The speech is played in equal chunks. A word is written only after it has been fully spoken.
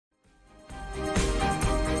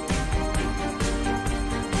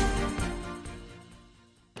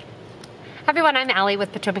Hi everyone, I'm Allie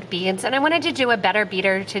with PotomacBeads, and I wanted to do a better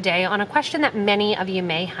beater today on a question that many of you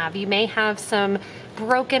may have. You may have some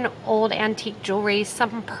broken old antique jewelry,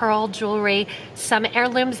 some pearl jewelry, some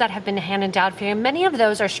heirlooms that have been handed down for you. Many of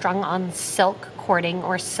those are strung on silk cording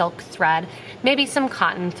or silk thread, maybe some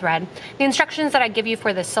cotton thread. The instructions that I give you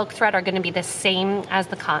for the silk thread are going to be the same as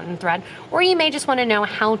the cotton thread, or you may just want to know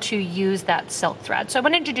how to use that silk thread. So I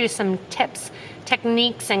wanted to do some tips,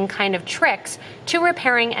 techniques, and kind of tricks to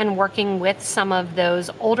repairing and working with some of those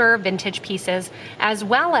older vintage pieces, as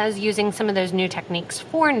well as using some of those new techniques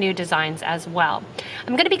for new designs as well.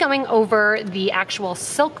 I'm going to be going over the actual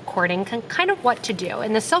silk cording, kind of what to do.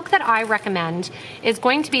 And the silk that I recommend is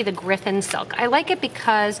going to be the Griffin silk. I like it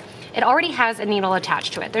because it already has a needle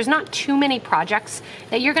attached to it. There's not too many projects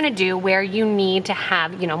that you're gonna do where you need to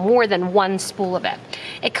have, more than one spool of it.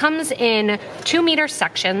 It comes in 2-meter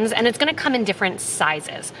sections, and it's gonna come in different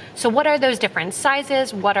sizes. So what are those different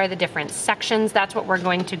sizes? What are the different sections? That's what we're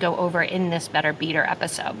going to go over in this Better Beader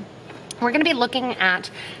episode. We're going to be looking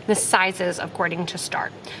at the sizes of cording to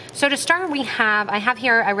start. So to start, I have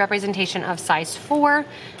here a representation of size 4,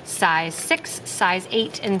 size 6, size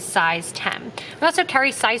 8, and size 10. We also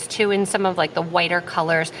carry size 2 in some of like the whiter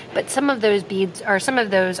colors, but some of those beads, or some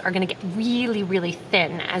of those are going to get really, really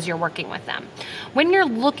thin as you're working with them. When you're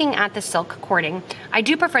looking at the silk cording, I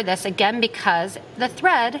do prefer this again because the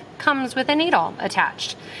thread comes with a needle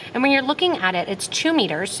attached. And when you're looking at it, it's 2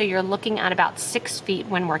 meters, so you're looking at about 6 feet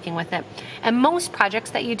when working with it. And most projects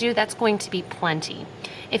that you do, that's going to be plenty.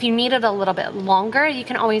 If you need it a little bit longer, you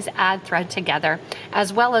can always add thread together,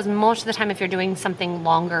 as well as most of the time if you're doing something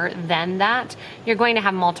longer than that, you're going to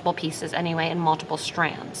have multiple pieces anyway and multiple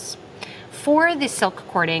strands. For the silk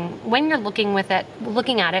cording, when you're looking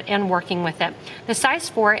at it and working with it, the size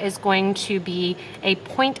 4 is going to be a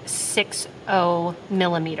 0.60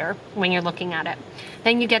 millimeter when you're looking at it.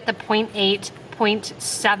 Then you get the 0.8,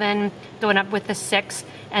 0.7 going up with the 6,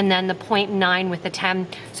 and then the 0.9 with the 10.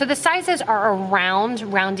 So the sizes are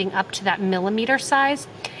rounding up to that millimeter size.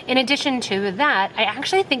 In addition to that, I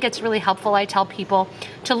actually think it's really helpful. I tell people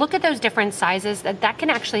to look at those different sizes, that can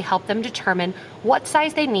actually help them determine what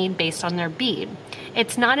size they need based on their bead.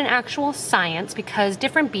 It's not an actual science because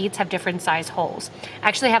different beads have different size holes. I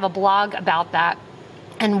actually have a blog about that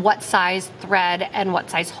and what size thread and what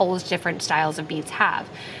size holes different styles of beads have.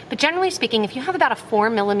 But generally speaking, if you have about a 4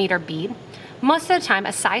 millimeter bead, most of the time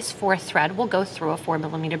a size 4 thread will go through a 4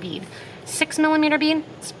 millimeter bead. 6 millimeter bead,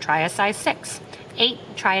 try a size 6. 8,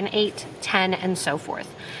 try an 8, 10, and so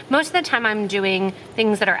forth. Most of the time I'm doing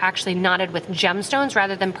things that are actually knotted with gemstones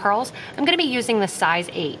rather than pearls. I'm going to be using the size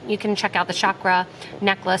 8. You can check out the chakra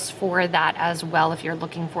necklace for that as well if you're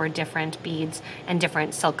looking for different beads and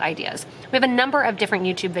different silk ideas. We have a number of different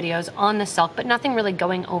YouTube videos on the silk, but nothing really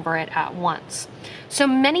going over it at once. So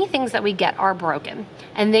many things that we get are broken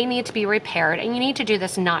and they need to be repaired, and you need to do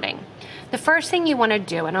this knotting. The first thing you want to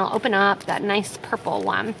do, and I'll open up that nice purple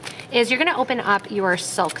one, is you're going to open up your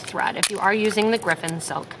silk thread if you are using the Griffin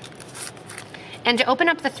silk. And to open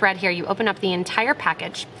up the thread here, you open up the entire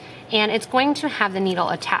package, and it's going to have the needle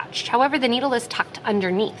attached. However, the needle is tucked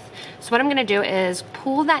underneath. So what I'm going to do is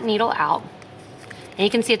pull that needle out, and you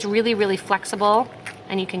can see it's really, really flexible,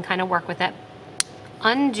 and you can kind of work with it.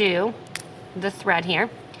 Undo the thread here.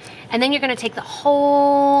 And then you're going to take the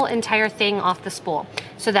whole entire thing off the spool.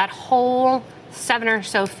 So that whole 7 or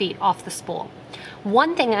so feet off the spool.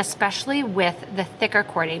 One thing, especially with the thicker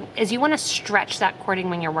cording, is you want to stretch that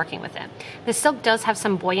cording when you're working with it. The silk does have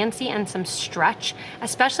some buoyancy and some stretch,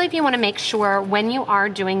 especially if you want to make sure when you are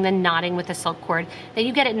doing the knotting with the silk cord that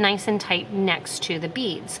you get it nice and tight next to the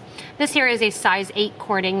beads. This here is a size 8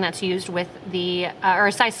 cording that's used with or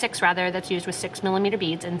a size 6 rather, that's used with 6 millimeter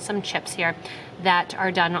beads and some chips here that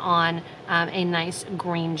are done on a nice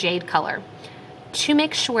green jade color. To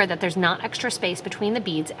make sure that there's not extra space between the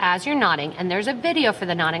beads as you're knotting, and there's a video for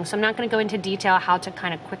the knotting, so I'm not going to go into detail how to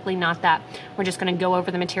kind of quickly knot that. We're just going to go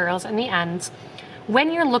over the materials and the ends.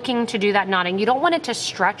 When you're looking to do that knotting, you don't want it to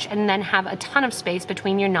stretch and then have a ton of space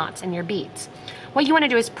between your knots and your beads. What you want to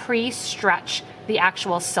do is pre-stretch the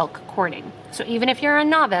actual silk cording. So even if you're a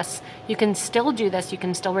novice, you can still do this, you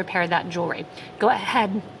can still repair that jewelry. Go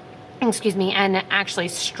ahead, and actually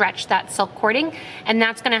stretch that silk cording, and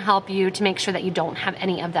that's going to help you to make sure that you don't have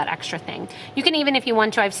any of that extra thing. You can even, if you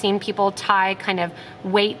want to, I've seen people tie kind of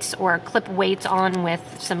weights or clip weights on with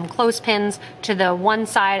some clothespins to the one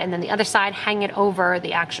side, and then the other side hang it over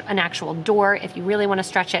an actual door. If you really want to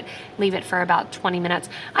stretch it, leave it for about 20 minutes.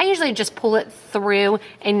 I usually just pull it through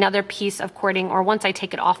another piece of cording, or once I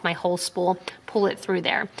take it off my whole spool, pull it through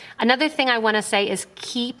there. Another thing I want to say is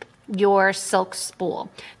keep your silk spool.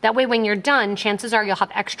 That way when you're done, chances are you'll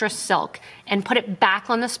have extra silk, and put it back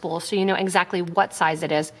on the spool so you know exactly what size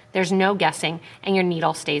it is. There's no guessing, and your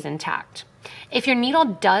needle stays intact. If your needle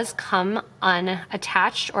does come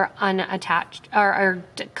unattached or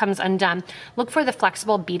comes undone, look for the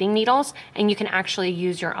flexible beading needles, and you can actually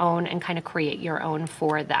use your own and kind of create your own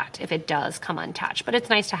for that if it does come unattached, but it's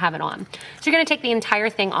nice to have it on. So you're gonna take the entire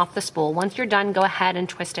thing off the spool. Once you're done, go ahead and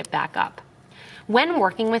twist it back up. When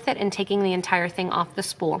working with it and taking the entire thing off the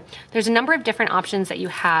spool, there's a number of different options that you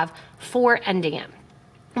have for ending it.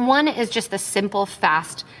 One is just the simple,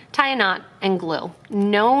 fast tie a knot and glue.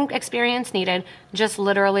 No experience needed, just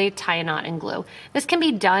literally tie a knot and glue. This can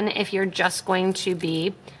be done if you're just going to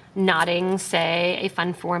be knotting, say, a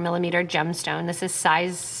fun 4mm gemstone. This is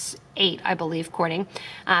size 8, I believe, cording.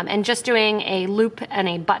 And just doing a loop and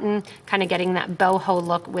a button, kind of getting that boho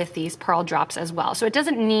look with these pearl drops as well. So it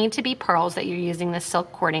doesn't need to be pearls that you're using the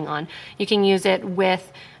silk cording on. You can use it with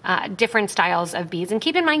different styles of beads. And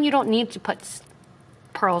keep in mind, you don't need to put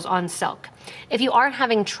pearls on silk. If you are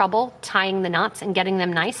having trouble tying the knots and getting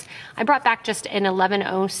them nice, I brought back just an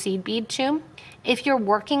 11-0 seed bead tube. If you're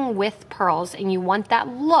working with pearls and you want that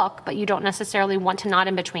look, but you don't necessarily want to knot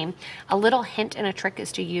in between, a little hint and a trick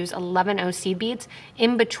is to use 11-0 seed beads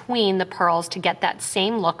in between the pearls to get that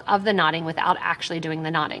same look of the knotting without actually doing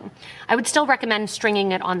the knotting. I would still recommend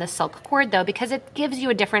stringing it on the silk cord though, because it gives you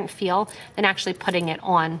a different feel than actually putting it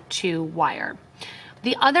on to wire.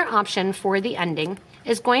 The other option for the ending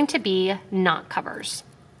is going to be knot covers.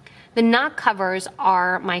 The knot covers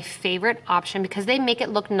are my favorite option because they make it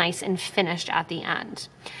look nice and finished at the end.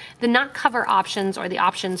 The knot cover options, or the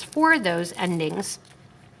options for those endings,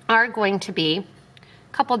 are going to be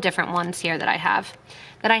a couple different ones here that I have.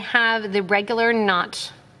 That I have the regular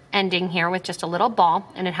knot ending here with just a little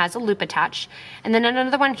ball, and it has a loop attached. And then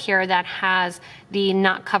another one here that has the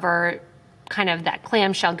knot cover, kind of that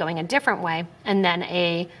clamshell going a different way, and then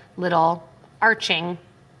a little arching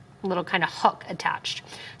little kind of hook attached.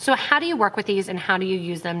 So how do you work with these and how do you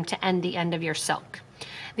use them to end the end of your silk?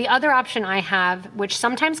 The other option I have, which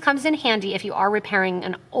sometimes comes in handy if you are repairing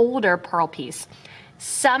an older pearl piece,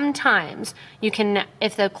 sometimes you can,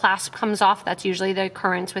 if the clasp comes off, that's usually the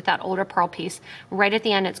occurrence with that older pearl piece, right at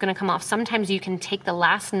the end it's going to come off. Sometimes you can take the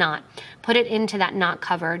last knot, put it into that knot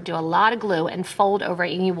cover, do a lot of glue, and fold over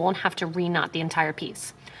it, and you won't have to re-knot the entire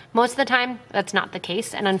piece. Most of the time, that's not the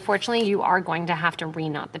case, and unfortunately, you are going to have to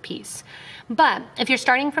re-knot the piece. But if you're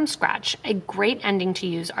starting from scratch, a great ending to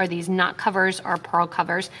use are these knot covers or pearl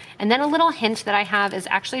covers. And then a little hint that I have is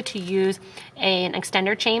actually to use an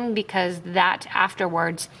extender chain, because that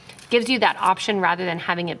afterwards gives you that option, rather than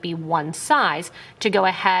having it be one size, to go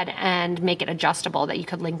ahead and make it adjustable, that you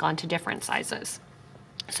could link onto different sizes.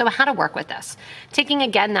 So how to work with this. Taking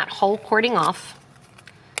again that whole cording off.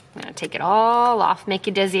 I'm gonna take it all off, make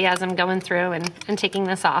you dizzy as I'm going through and taking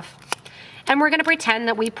this off. And we're gonna pretend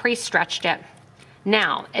that we pre-stretched it.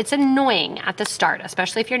 Now, it's annoying at the start,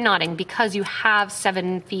 especially if you're knotting, because you have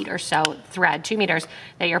 7 feet or so thread, 2 meters,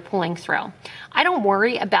 that you're pulling through. I don't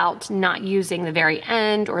worry about not using the very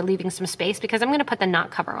end or leaving some space, because I'm gonna put the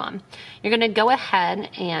knot cover on. You're gonna go ahead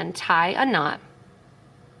and tie a knot.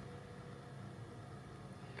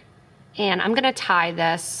 And I'm gonna tie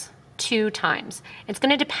this 2 times. It's going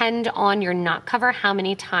to depend on your knot cover how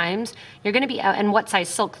many times you're going to be out and what size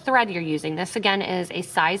silk thread you're using. This again is a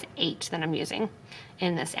size 8 that I'm using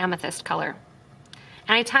in this amethyst color.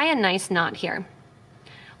 And I tie a nice knot here.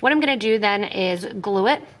 What I'm going to do then is glue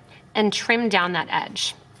it and trim down that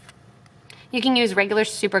edge. You can use regular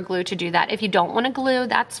super glue to do that. If you don't want to glue,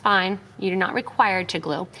 that's fine. You're not required to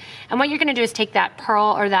glue. And what you're going to do is take that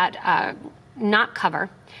pearl or that knot cover,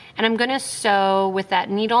 and I'm going to sew with that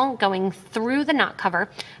needle going through the knot cover,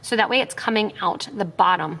 so that way it's coming out the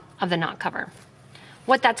bottom of the knot cover.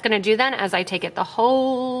 What that's going to do then, as I take it the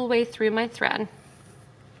whole way through my thread,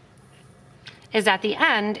 is at the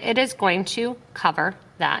end it is going to cover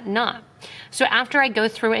that knot. So after I go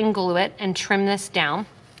through and glue it and trim this down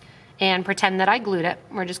and pretend that I glued it,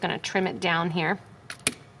 we're just going to trim it down here,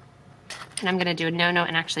 and I'm going to do a no-no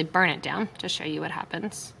and actually burn it down to show you what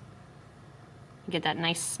happens. You get that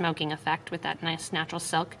nice smoking effect with that nice natural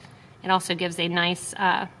silk. It also gives a nice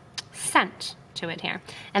scent to it here.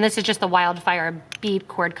 And this is just the Wildfire bead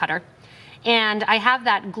cord cutter. And I have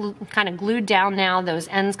that kind of glued down now, those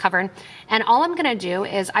ends covered. And all I'm gonna do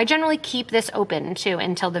is, I generally keep this open too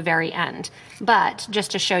until the very end. But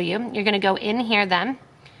just to show you, you're gonna go in here then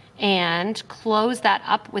and close that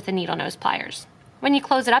up with the needle nose pliers. When you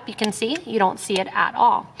close it up, you can see you don't see it at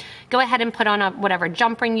all. Go ahead and put on whatever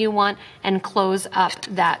jump ring you want and close up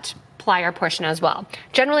that plier portion as well.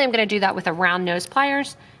 Generally, I'm going to do that with a round nose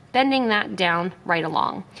pliers, bending that down right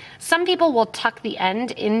along. Some people will tuck the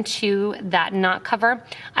end into that knot cover.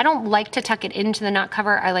 I don't like to tuck it into the knot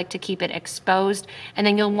cover. I like to keep it exposed, and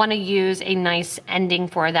then you'll want to use a nice ending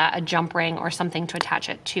for that, a jump ring or something to attach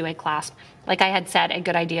it to a clasp. Like I had said, a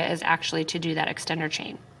good idea is actually to do that extender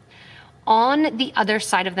chain. On the other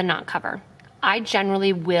side of the knot cover, I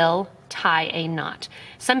generally will tie a knot.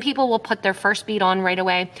 Some people will put their first bead on right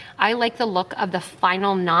away. I like the look of the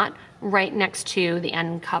final knot right next to the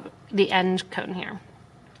end cone here.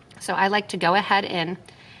 So I like to go ahead in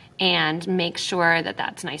and make sure that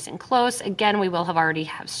that's nice and close. Again, we will have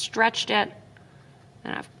already stretched it.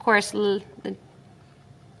 And of course, here,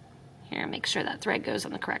 make sure that thread goes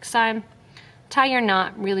on the correct side. Tie your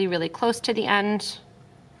knot really, really close to the end.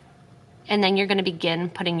 And then you're going to begin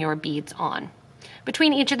putting your beads on.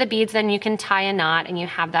 Between each of the beads, then you can tie a knot and you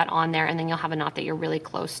have that on there, and then you'll have a knot that you're really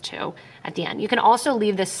close to at the end. You can also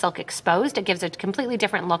leave this silk exposed. It gives a completely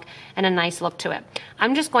different look and a nice look to it.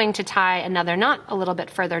 I'm just going to tie another knot a little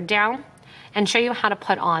bit further down and show you how to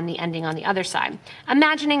put on the ending on the other side,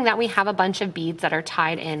 imagining that we have a bunch of beads that are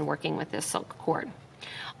tied in working with this silk cord.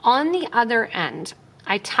 On the other end,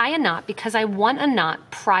 I tie a knot because I want a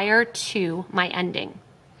knot prior to my ending.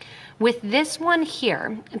 With this one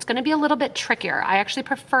here, it's going to be a little bit trickier. I actually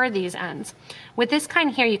prefer these ends. With this kind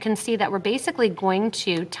here, you can see that we're basically going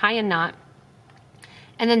to tie a knot,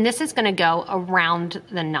 and then this is going to go around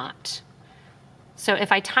the knot. So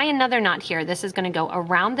if I tie another knot here, this is going to go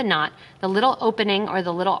around the knot. The little opening or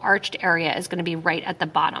the little arched area is going to be right at the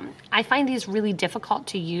bottom. I find these really difficult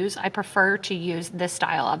to use. I prefer to use this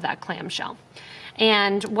style of that clamshell.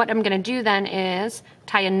 And what I'm going to do then is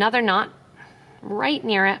tie another knot right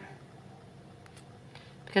near it.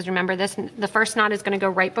 Because remember, the first knot is going to go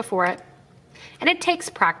right before it. And it takes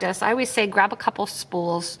practice. I always say grab a couple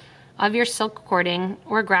spools of your silk cording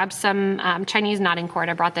or grab some Chinese knotting cord.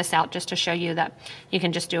 I brought this out just to show you that you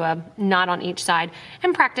can just do a knot on each side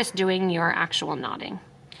and practice doing your actual knotting.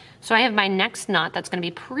 So I have my next knot that's going to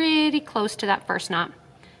be pretty close to that first knot.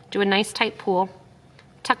 Do a nice tight pull.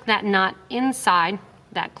 Tuck that knot inside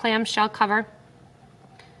that clamshell cover.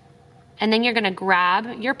 And then you're going to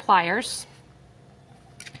grab your pliers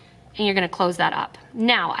and you're going to close that up.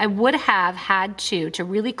 Now, I would have had to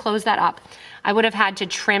really close that up, I would have had to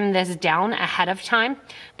trim this down ahead of time,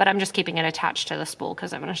 but I'm just keeping it attached to the spool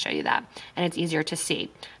because I'm going to show you that, and it's easier to see.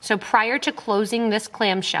 So prior to closing this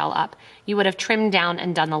clamshell up, you would have trimmed down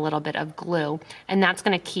and done a little bit of glue, and that's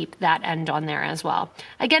going to keep that end on there as well.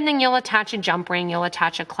 Again, then you'll attach a jump ring, you'll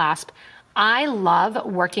attach a clasp. I love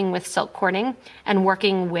working with silk cording and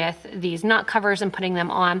working with these knot covers and putting them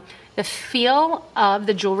on. The feel of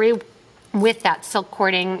the jewelry with that silk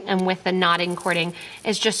cording and with the knotting cording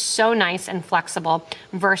is just so nice and flexible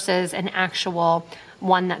versus an actual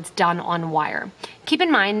one that's done on wire. Keep in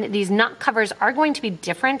mind, these knot covers are going to be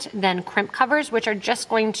different than crimp covers, which are just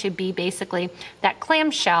going to be basically that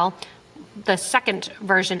clamshell, the second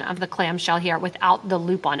version of the clamshell here without the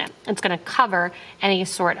loop on it. It's going to cover any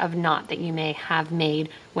sort of knot that you may have made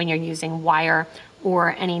when you're using wire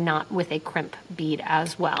or any knot with a crimp bead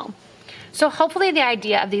as well. So hopefully the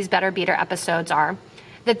idea of these Better Beader episodes are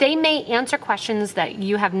that they may answer questions that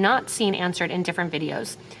you have not seen answered in different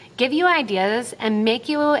videos, give you ideas, and make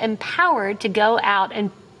you empowered to go out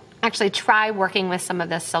and actually try working with some of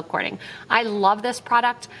this silk cording. I love this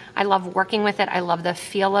product. I love working with it. I love the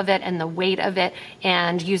feel of it and the weight of it,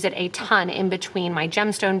 and use it a ton in between my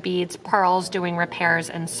gemstone beads, pearls, doing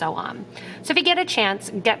repairs, and so on. So if you get a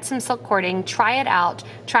chance, get some silk cording, try it out,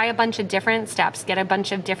 try a bunch of different steps, get a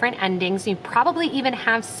bunch of different endings. You probably even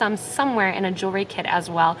have some somewhere in a jewelry kit as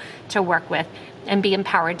well to work with, and be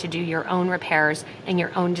empowered to do your own repairs and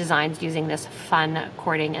your own designs using this fun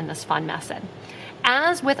cording and this fun method.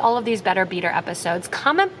 As with all of these Better Beader episodes,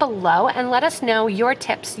 comment below and let us know your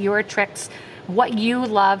tips, your tricks, what you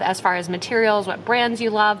love as far as materials, what brands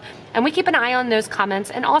you love, and we keep an eye on those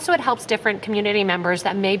comments, and also it helps different community members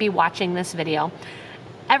that may be watching this video.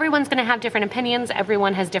 Everyone's going to have different opinions,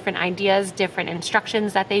 everyone has different ideas, different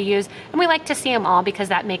instructions that they use, and we like to see them all because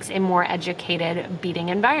that makes a more educated beading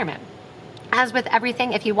environment. As with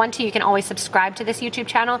everything, if you want to, you can always subscribe to this YouTube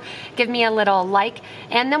channel, give me a little like,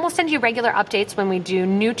 and then we'll send you regular updates when we do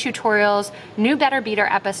new tutorials, new Better Beader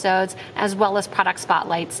episodes, as well as product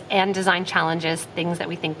spotlights and design challenges, things that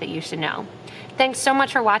we think that you should know. Thanks so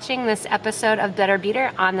much for watching this episode of Better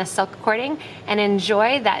Beader on the silk cording, and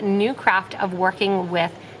enjoy that new craft of working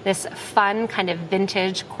with this fun kind of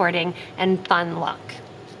vintage cording and fun look.